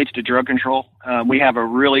particularly as it relates to drug control. We have a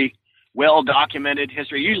really well-documented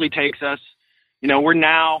history. It usually takes us, we're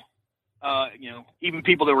now, even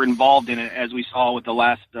people that were involved in it, as we saw with the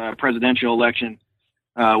last presidential election,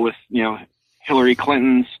 with, Hillary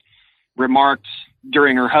Clinton's remarks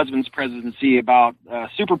during her husband's presidency about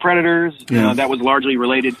super predators. Yeah. That was largely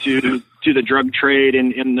related to the drug trade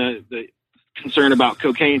and the concern about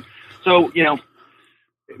cocaine. So,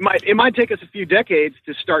 it might take us a few decades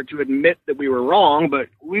to start to admit that we were wrong, but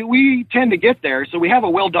we tend to get there. So we have a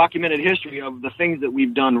well-documented history of the things that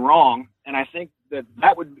we've done wrong. And I think it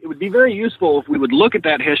would be very useful if we would look at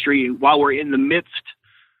that history while we're in the midst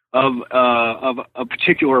of a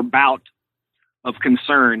particular bout of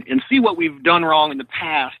concern and see what we've done wrong in the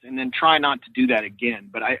past and then try not to do that again.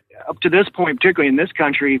 But up to this point, particularly in this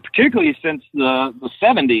country, particularly since the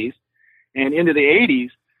 70s and into the 80s,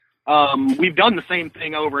 we've done the same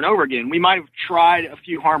thing over and over again. We might have tried a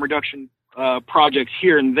few harm reduction projects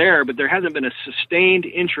here and there, but there hasn't been a sustained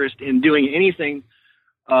interest in doing anything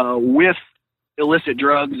with illicit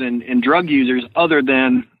drugs and drug users other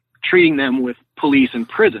than treating them with police and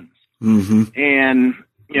prisons. Mm-hmm. And,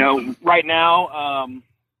 right now,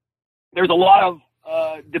 there's a lot of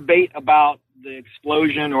debate about the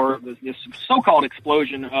explosion or this so-called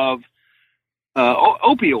explosion of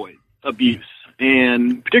opioid abuse.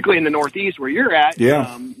 And particularly in the Northeast where you're at,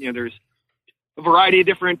 yeah. There's a variety of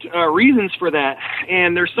different reasons for that.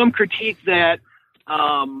 And there's some critique that,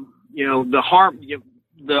 the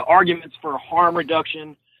arguments for harm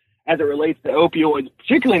reduction as it relates to opioids,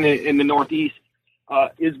 particularly in the Northeast,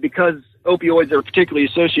 is because opioids are particularly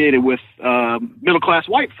associated with middle-class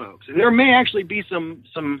white folks. And there may actually be some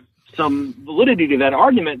validity to that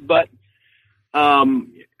argument, but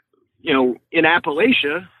in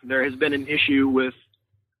Appalachia, there has been an issue with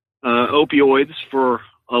opioids for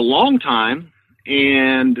a long time,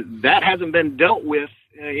 and that hasn't been dealt with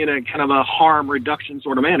in a kind of a harm reduction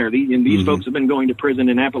sort of manner. These mm-hmm. folks have been going to prison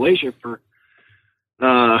in Appalachia for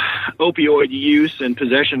opioid use and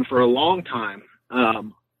possession for a long time.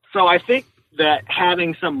 So I think that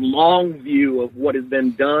having some long view of what has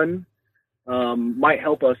been done might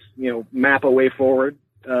help us, map a way forward.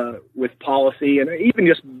 With policy and even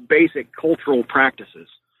just basic cultural practices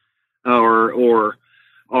or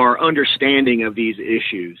our understanding of these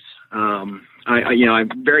issues. I'm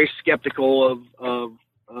very skeptical of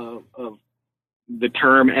the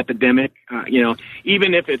term epidemic.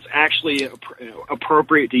 Even if it's actually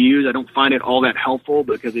appropriate to use, I don't find it all that helpful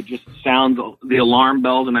because it just sounds the alarm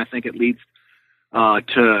bells, and I think it leads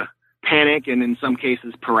to panic and in some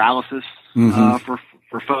cases paralysis mm-hmm.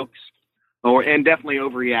 For folks. And definitely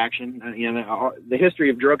overreaction. The history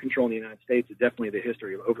of drug control in the United States is definitely the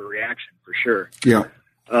history of overreaction for sure. Yeah.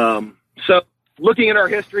 So looking at our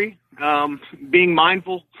history, being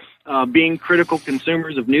mindful, being critical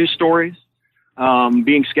consumers of news stories,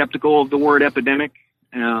 being skeptical of the word epidemic,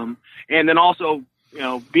 And then also,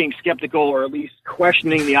 being skeptical or at least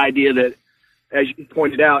questioning the idea that, as you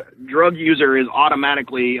pointed out, drug user is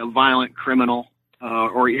automatically a violent criminal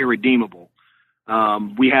or irredeemable.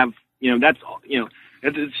 We have,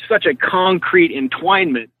 it's such a concrete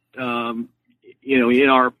entwinement, in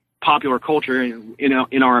our popular culture,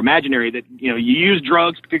 in our imaginary that, you use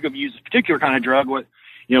drugs, particularly if you use a particular kind of drug,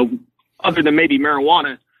 other than maybe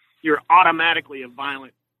marijuana, you're automatically a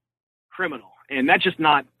violent criminal. And that's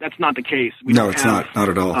not the case. It's not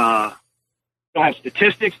at all. Don't have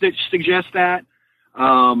statistics that suggest that.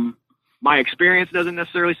 My experience doesn't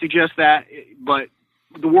necessarily suggest that, but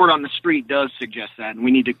the word on the street does suggest that.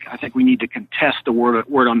 And I think we need to contest the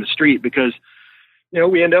word on the street because,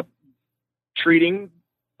 we end up treating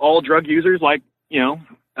all drug users like,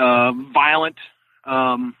 violent,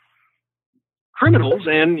 criminals.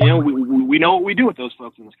 And, we know what we do with those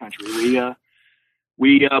folks in this country.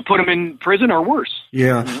 We put them in prison or worse.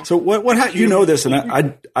 Yeah. So what you know this, and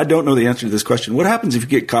I don't know the answer to this question. What happens if you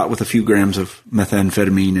get caught with a few grams of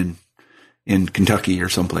methamphetamine in Kentucky or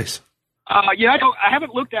someplace? I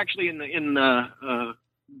haven't looked actually for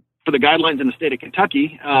the guidelines in the state of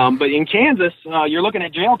Kentucky. But in Kansas, you're looking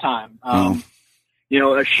at jail time. A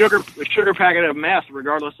sugar packet of meth,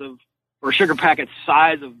 or sugar packet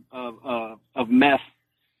size of meth,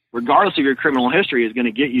 regardless of your criminal history, is going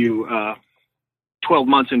to get you 12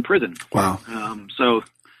 months in prison. Wow. So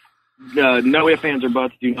no ifs, ands, or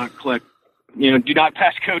buts. Do not collect, do not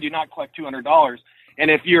pass code, do not collect $200.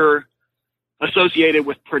 And if you're associated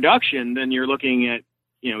with production, then you're looking at,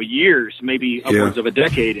 years, maybe upwards of a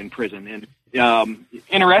decade in prison. And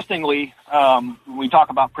interestingly, when we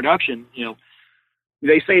talk about production,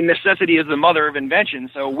 they say necessity is the mother of invention.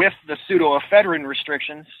 So with the pseudoephedrine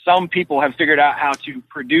restrictions, some people have figured out how to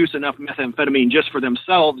produce enough methamphetamine just for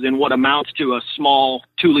themselves in what amounts to a small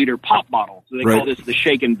 2-liter pop bottle. So they call this the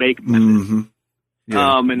shake and bake method. Mm-hmm.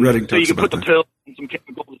 Yeah. And so you can put the pill and some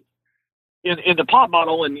chemicals in the pop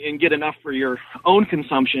bottle and get enough for your own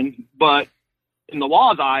consumption. But in the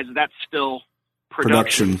law's eyes, that's still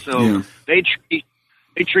production. So they treat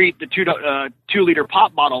the 2-liter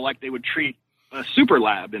pop bottle like they would treat a super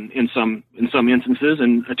lab in some instances,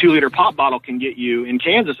 and a 2-liter pop bottle can get you, in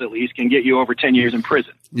Kansas at least, can get you over 10 years in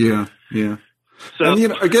prison. Yeah. So,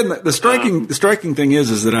 and again, the striking thing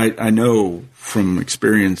is that I know from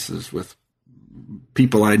experiences with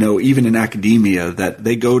people I know, even in academia, that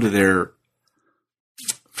they go to their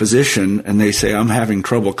physician and they say, "I'm having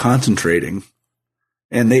trouble concentrating,"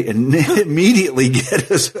 and they immediately get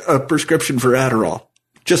a prescription for Adderall,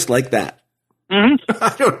 just like that. Mm-hmm.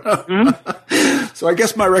 I don't know. Mm-hmm. So I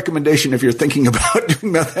guess my recommendation, if you're thinking about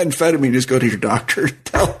doing methamphetamine, is go to your doctor.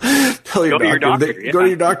 Tell your doctor. Go to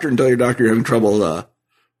your doctor and tell your doctor you're having trouble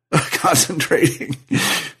concentrating,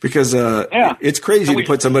 because it's crazy to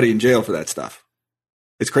put somebody in jail for that stuff.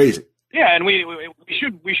 It's crazy. Yeah, and we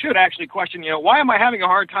should actually question. Why am I having a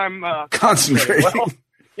hard time concentrating? Well,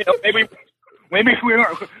 maybe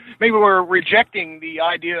we're rejecting the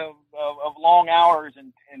idea of long hours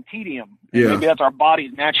and tedium. Yeah. Maybe that's our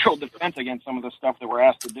body's natural defense against some of the stuff that we're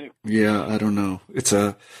asked to do. Yeah, I don't know. It's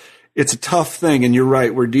a tough thing, and you're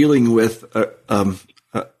right. We're dealing with a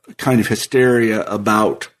kind of hysteria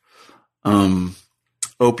about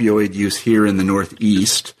opioid use here in the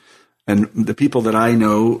Northeast, and the people that I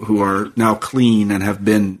know who are now clean and have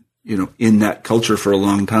been in that culture for a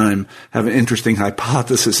long time have an interesting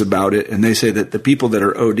hypothesis about it, and they say that the people that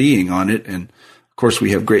are ODing on it, and of course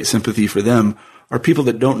we have great sympathy for them, are people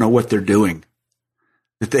that don't know what they're doing.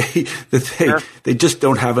 That they just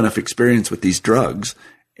don't have enough experience with these drugs.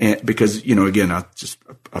 And because, again, just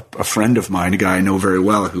a friend of mine, a guy I know very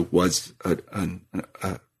well who was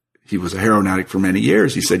he was a heroin addict for many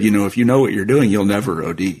years. He said, if you know what you're doing, you'll never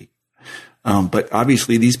OD. But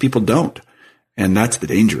obviously these people don't. And that's the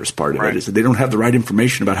dangerous part of it, is that they don't have the right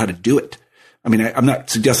information about how to do it. I mean, I'm not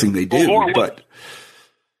suggesting they do, but.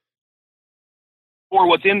 Or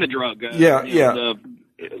what's in the drug. In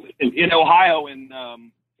Ohio and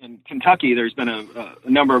in Kentucky, there's been a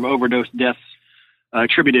number of overdose deaths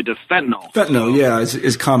attributed to fentanyl. Fentanyl,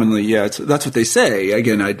 is commonly, that's what they say.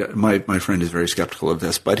 Again, my friend is very skeptical of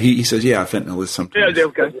this, but he says, fentanyl is something. Yeah,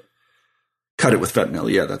 okay. Cut it with fentanyl.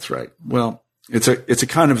 Yeah, that's right. Well, it's a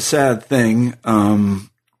kind of sad thing.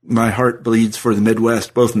 My heart bleeds for the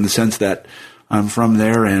Midwest, both in the sense that I'm from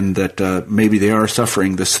there and that maybe they are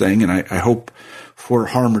suffering this thing, and I hope for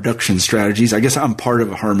harm reduction strategies. I guess I'm part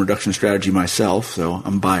of a harm reduction strategy myself, so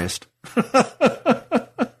I'm biased. Well,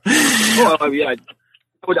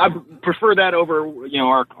 I prefer that over,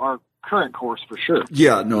 our current course for sure.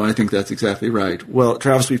 Yeah, no, I think that's exactly right. Well,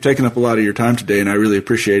 Travis, we've taken up a lot of your time today, and I really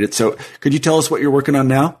appreciate it. So could you tell us what you're working on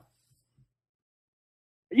now?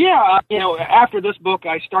 Yeah, after this book,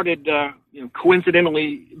 I started,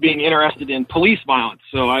 coincidentally being interested in police violence.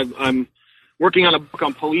 So I'm working on a book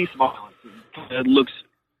on police violence. It looks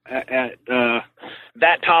at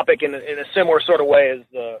that topic in a similar sort of way as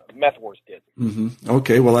the Meth Wars did. Mm-hmm.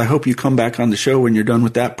 Okay, well, I hope you come back on the show when you're done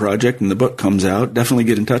with that project and the book comes out. Definitely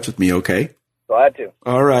get in touch with me, okay? Glad to.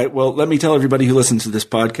 All right. Well, let me tell everybody who listens to this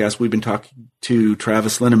podcast, we've been talking to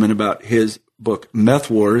Travis Linneman about his book, Meth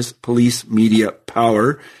Wars, Police Media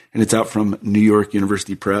Power, and it's out from New York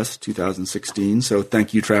University Press, 2016. So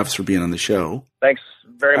thank you, Travis, for being on the show. Thanks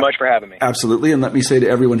very much for having me. Absolutely. And let me say to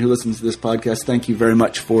everyone who listens to this podcast, thank you very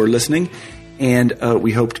much for listening, and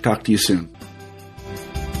we hope to talk to you soon.